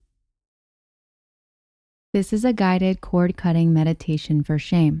This is a guided cord-cutting meditation for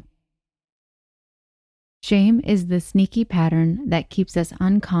shame. Shame is the sneaky pattern that keeps us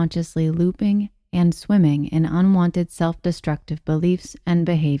unconsciously looping and swimming in unwanted self-destructive beliefs and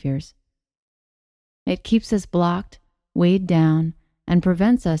behaviors. It keeps us blocked, weighed down, and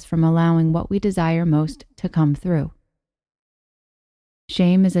prevents us from allowing what we desire most to come through.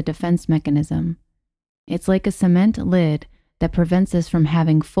 Shame is a defense mechanism. It's like a cement lid that prevents us from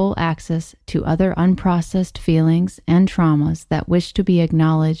having full access to other unprocessed feelings and traumas that wish to be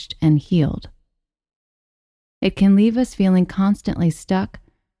acknowledged and healed. It can leave us feeling constantly stuck,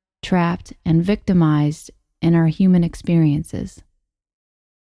 trapped, and victimized in our human experiences.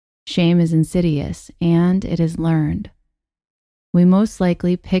 Shame is insidious, and it is learned. We most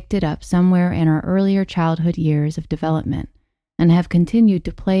likely picked it up somewhere in our earlier childhood years of development and have continued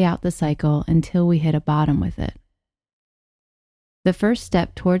to play out the cycle until we hit a bottom with it. The first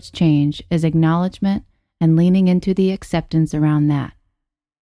step towards change is acknowledgement and leaning into the acceptance around that.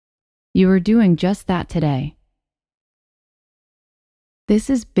 You are doing just that today.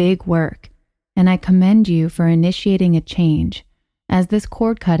 This is big work, and I commend you for initiating a change, as this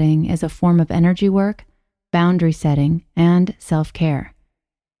cord cutting is a form of energy work, boundary setting, and self-care.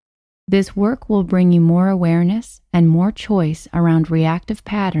 This work will bring you more awareness and more choice around reactive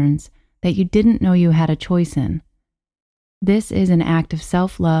patterns that you didn't know you had a choice in. This is an act of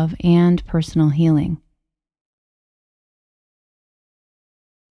self-love and personal healing.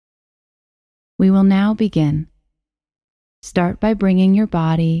 We will now begin. Start by bringing your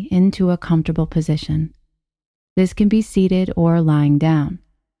body into a comfortable position. This can be seated or lying down.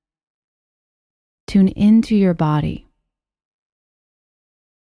 Tune into your body.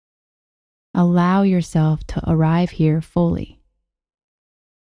 Allow yourself to arrive here fully.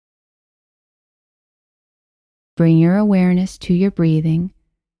 Bring your awareness to your breathing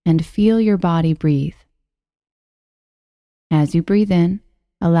and feel your body breathe. As you breathe in,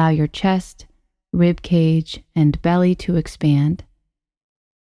 allow your chest, rib cage, and belly to expand.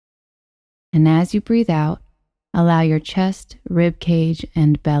 And as you breathe out, allow your chest, rib cage,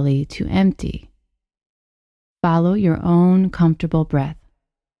 and belly to empty. Follow your own comfortable breath.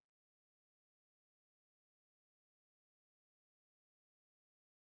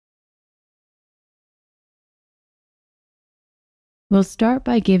 We'll start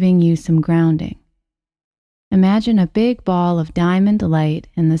by giving you some grounding. Imagine a big ball of diamond light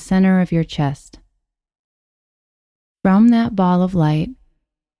in the center of your chest. From that ball of light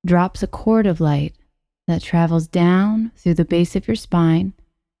drops a cord of light that travels down through the base of your spine,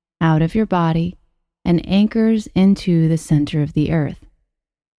 out of your body, and anchors into the center of the earth.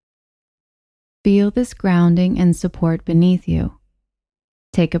 Feel this grounding and support beneath you.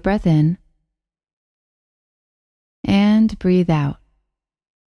 Take a breath in and breathe out.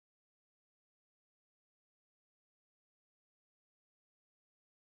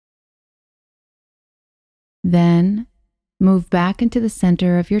 Then move back into the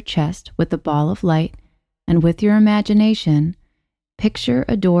center of your chest with the ball of light, and with your imagination, picture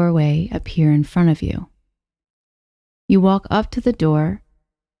a doorway appear in front of you. You walk up to the door,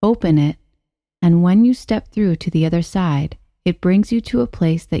 open it, and when you step through to the other side, it brings you to a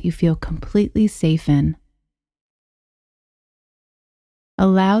place that you feel completely safe in.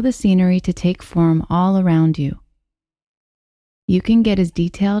 Allow the scenery to take form all around you. You can get as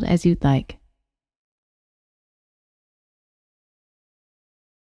detailed as you'd like.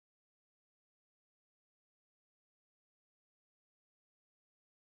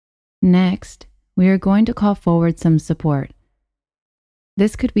 Next, we are going to call forward some support.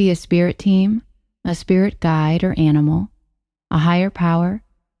 This could be a spirit team, a spirit guide or animal, a higher power,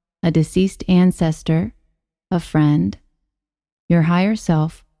 a deceased ancestor, a friend, your higher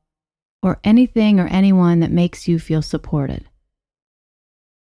self, or anything or anyone that makes you feel supported.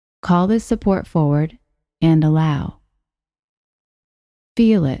 Call this support forward and allow.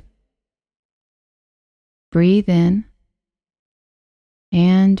 Feel it. Breathe in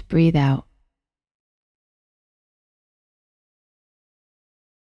and breathe out.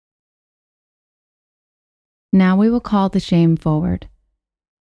 Now we will call the shame forward.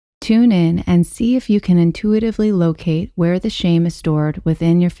 Tune in and see if you can intuitively locate where the shame is stored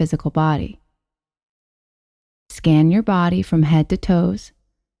within your physical body. Scan your body from head to toes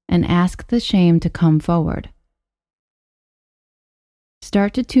and ask the shame to come forward.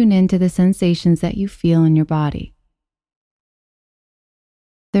 Start to tune into the sensations that you feel in your body.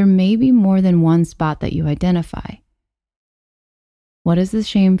 There may be more than one spot that you identify. What does the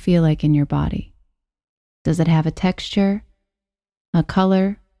shame feel like in your body? Does it have a texture, a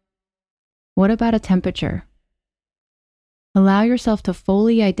color? What about a temperature? Allow yourself to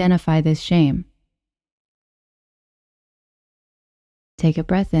fully identify this shame. Take a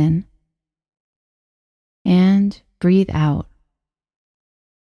breath in and breathe out.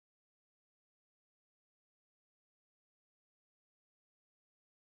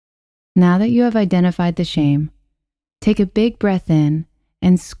 Now that you have identified the shame, take a big breath in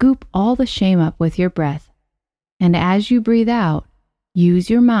and scoop all the shame up with your breath. And as you breathe out,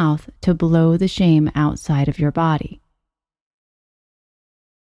 use your mouth to blow the shame outside of your body.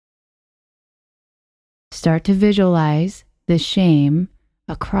 Start to visualize the shame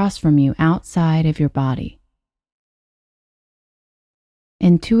across from you outside of your body.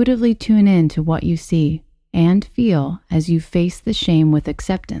 Intuitively tune in to what you see and feel as you face the shame with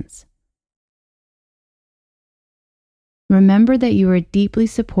acceptance. Remember that you are deeply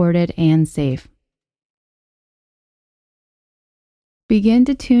supported and safe. Begin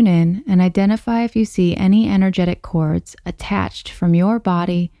to tune in and identify if you see any energetic cords attached from your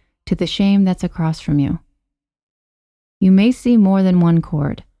body to the shame that's across from you. You may see more than one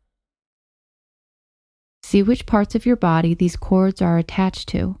cord. See which parts of your body these cords are attached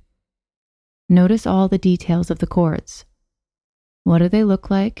to. Notice all the details of the cords. What do they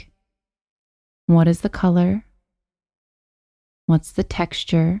look like? What is the color? What's the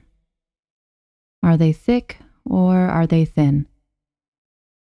texture? Are they thick or are they thin?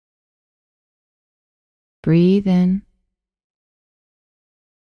 Breathe in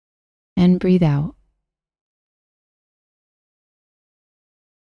and breathe out.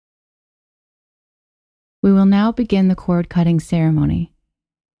 We will now begin the cord cutting ceremony.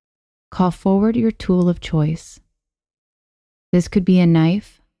 Call forward your tool of choice. This could be a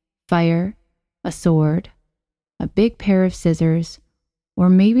knife, fire, a sword, a big pair of scissors, or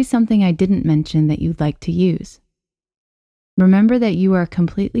maybe something I didn't mention that you'd like to use. Remember that you are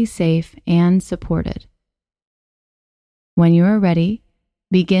completely safe and supported. When you are ready,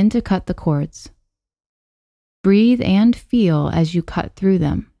 begin to cut the cords. Breathe and feel as you cut through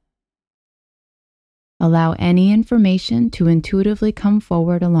them. Allow any information to intuitively come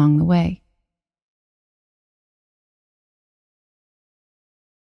forward along the way.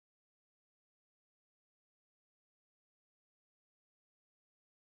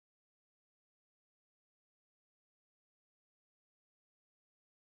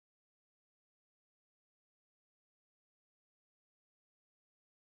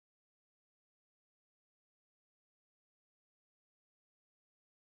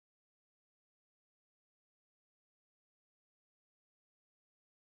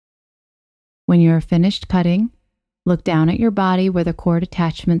 When you are finished cutting, look down at your body where the cord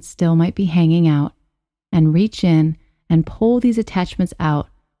attachments still might be hanging out, and reach in and pull these attachments out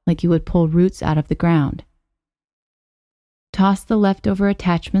like you would pull roots out of the ground. Toss the leftover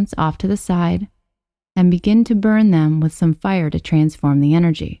attachments off to the side and begin to burn them with some fire to transform the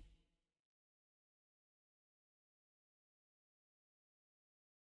energy.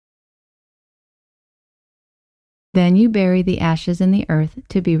 Then you bury the ashes in the earth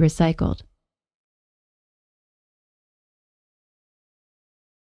to be recycled.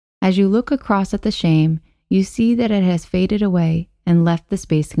 As you look across at the shame, you see that it has faded away and left the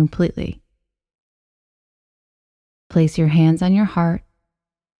space completely. Place your hands on your heart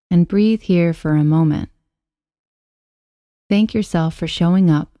and breathe here for a moment. Thank yourself for showing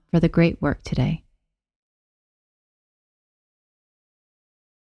up for the great work today.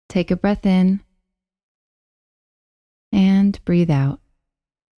 Take a breath in and breathe out.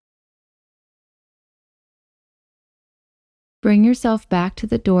 Bring yourself back to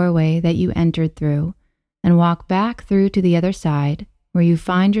the doorway that you entered through and walk back through to the other side where you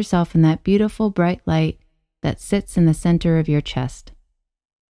find yourself in that beautiful bright light that sits in the center of your chest.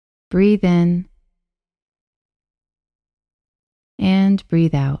 Breathe in and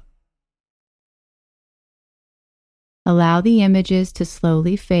breathe out. Allow the images to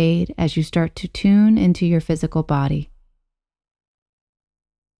slowly fade as you start to tune into your physical body.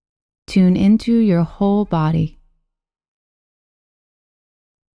 Tune into your whole body.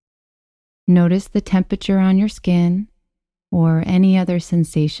 Notice the temperature on your skin or any other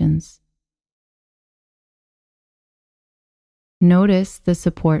sensations. Notice the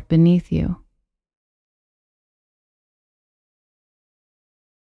support beneath you.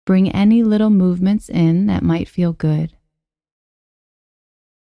 Bring any little movements in that might feel good.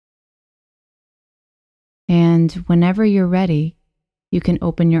 And whenever you're ready, you can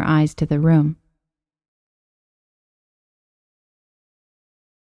open your eyes to the room.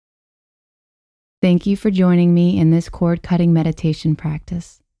 Thank you for joining me in this cord cutting meditation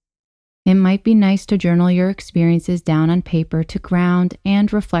practice. It might be nice to journal your experiences down on paper to ground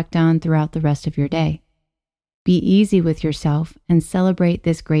and reflect on throughout the rest of your day. Be easy with yourself and celebrate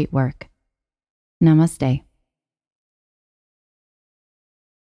this great work. Namaste.